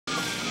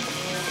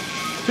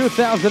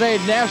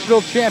2008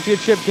 National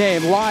Championship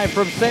game live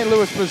from St.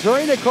 Louis,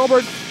 Missouri. Nick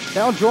Hulberg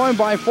now joined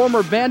by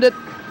former Bandit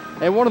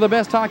and one of the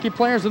best hockey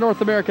players the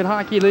North American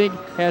Hockey League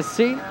has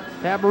seen,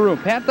 Pat Maroon.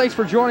 Pat, thanks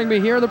for joining me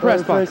here in the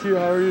press box. Thank you.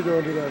 How are you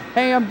doing today?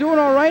 Hey, I'm doing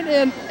all right,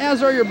 and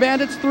as are your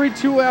Bandits.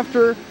 3-2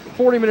 after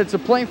 40 minutes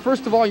of play.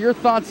 First of all, your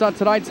thoughts on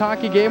tonight's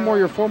hockey game where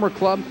your former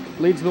club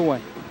leads the way.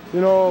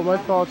 You know, my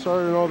thoughts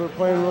are, they're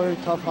playing really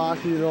tough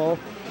hockey, They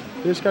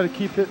just got to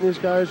keep hitting these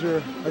guys. I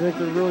think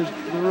they're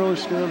really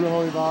scared in the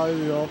Holy Valley,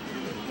 They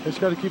just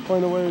got to keep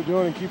playing the way they're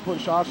doing and keep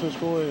putting shots in the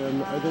goalie,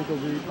 and I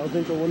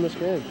think they'll win this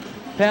game.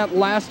 Pat,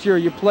 last year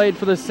you played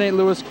for the St.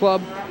 Louis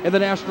club in the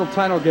national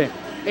title game.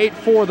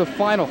 8-4 the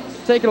final.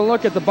 Taking a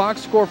look at the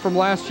box score from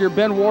last year,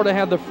 Ben Warda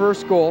had the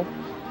first goal.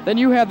 Then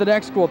you had the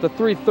next goal at the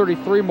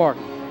 3:33 mark.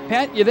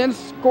 Pat, you then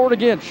scored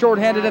again,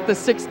 shorthanded at the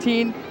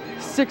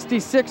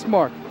 16:66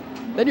 mark.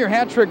 Then your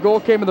hat-trick goal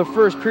came in the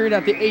first period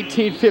at the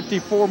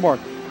 18:54 mark.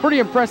 Pretty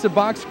impressive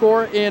box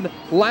score in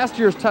last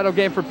year's title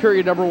game for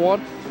period number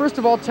one. First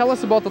of all, tell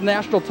us about the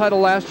national title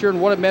last year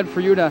and what it meant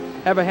for you to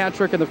have a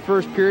hat-trick in the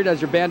first period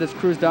as your Bandits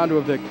cruised down to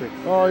a victory.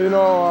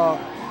 Oh,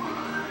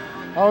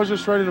 I was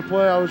just ready to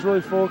play. I was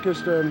really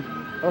focused, and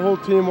our whole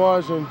team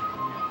was. And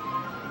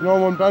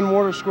when Ben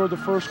Warda scored the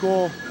first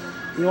goal,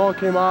 we all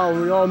came out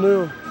and we all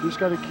knew we just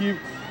got to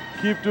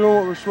keep doing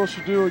what we're supposed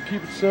to do and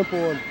keep it simple.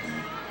 And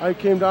I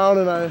came down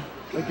and I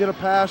get a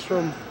pass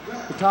from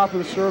the top of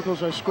the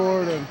circles. I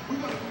scored,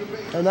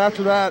 and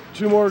after that,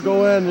 two more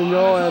go in.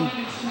 And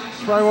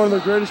it's probably one of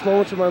the greatest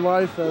moments of my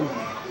life. And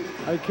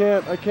I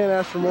can't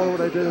ask for more than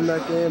what I did in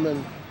that game.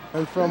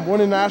 And from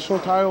winning national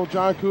title,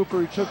 John Cooper,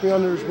 he took me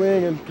under his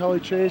wing, and Kelly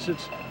Chase,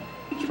 it's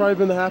probably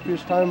been the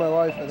happiest time of my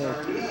life, I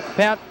think.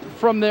 Pat,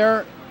 from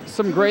there,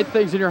 some great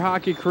things in your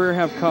hockey career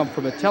have come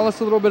from it. Tell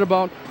us a little bit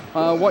about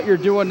what you're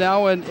doing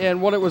now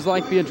and what it was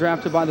like being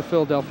drafted by the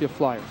Philadelphia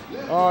Flyers.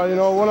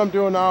 What I'm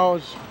doing now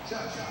is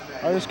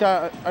I just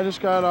got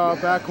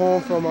back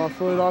home from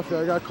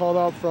Philadelphia. I got called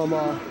up from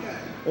the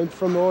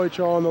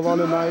OHL and the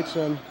London Knights,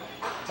 and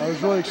I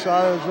was really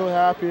excited. I was really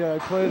happy. I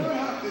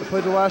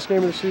played the last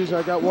game of the season.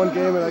 I got one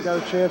game, and I got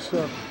a chance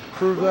to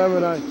prove them,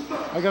 and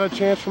I got a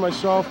chance for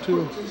myself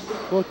to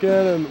look in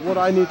and what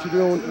I need to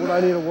do and what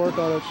I need to work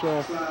on it.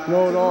 So,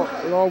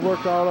 it all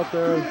worked out up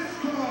there,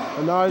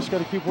 and now I just got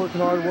to keep working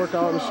hard, work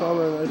out in the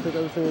summer, and I think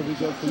everything will be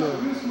good for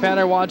me. Pat,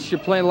 I watched you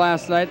play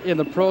last night in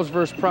the pros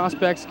versus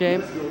prospects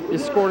game. You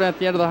scored at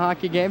the end of the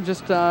hockey game,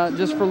 just for a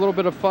little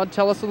bit of fun.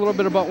 Tell us a little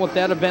bit about what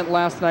that event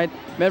last night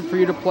meant for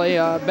you to play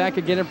back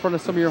again in front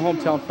of some of your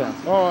hometown fans.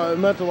 Oh, it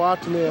meant a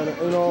lot to me, and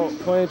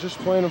playing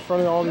in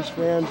front of all these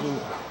fans, and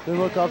they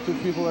look up to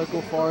people that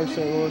go far in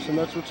St. Louis, and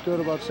that's what's good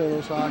about St.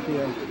 Louis hockey.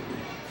 And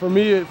for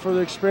me, for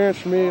the experience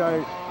for me,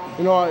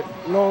 no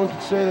one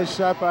can say they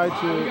sat by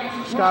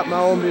to Scott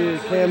Mellenby,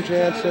 Cam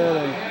Jansen,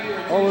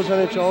 and all those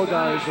NHL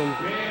guys. And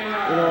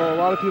a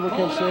lot of people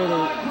can't say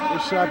they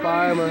sat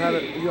by them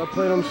or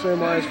played them the same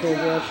way as Cam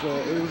Jansen. So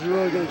it was a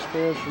really good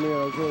experience for me, and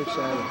I was really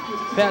excited.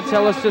 Pat,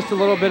 tell us just a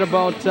little bit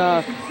about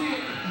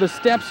the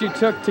steps you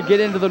took to get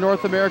into the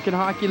North American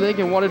Hockey League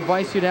and what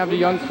advice you'd have to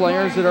young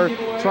players that are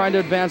trying to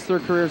advance their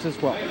careers as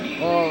well.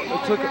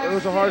 It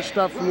was a hard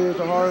step for me. It was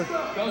a hard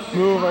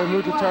move. I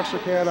moved to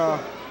Texarkana.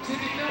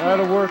 I had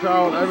to work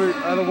out.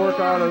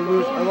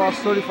 I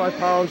lost 35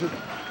 pounds. It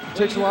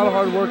takes a lot of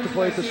hard work to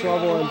play at this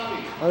level, and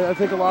I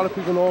think a lot of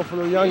people know for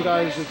the young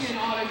guys,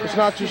 it's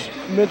not just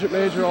midget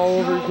major all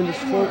over. You can just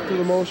float through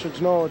the motions.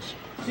 No, it's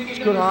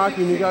good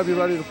hockey, and you got to be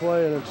ready to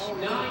play. And it's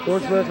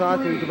North American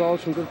Hockey League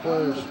develops some good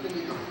players.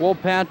 Well,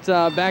 Pat,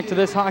 back to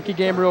this hockey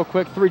game real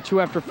quick.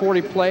 3-2 after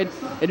 40 played.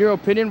 In your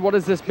opinion, what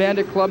does this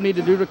Bandit club need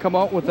to do to come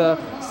out with a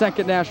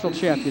second national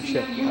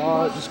championship?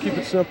 Just keep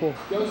it simple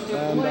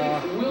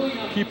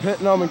and keep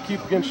hitting them and keep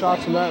getting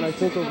shots in that. And I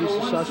think they'll be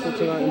successful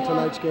tonight in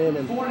tonight's game,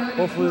 and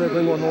hopefully they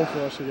bring one home for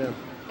us again.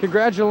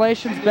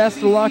 Congratulations, best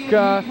of luck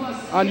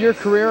on your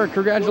career, and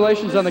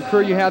congratulations on the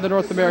career you had in the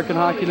North American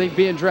Hockey League,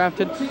 being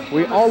drafted.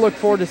 We all look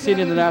forward to seeing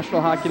you in the National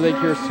Hockey League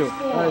here soon.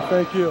 All right,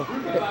 thank you.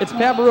 It's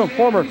Pat Maroon,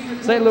 former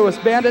St. Louis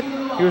Bandit.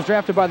 He was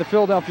drafted by the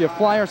Philadelphia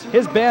Flyers.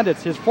 His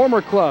Bandits, his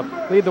former club,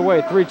 lead the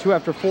way 3-2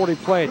 after 40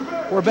 played.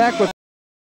 We're back with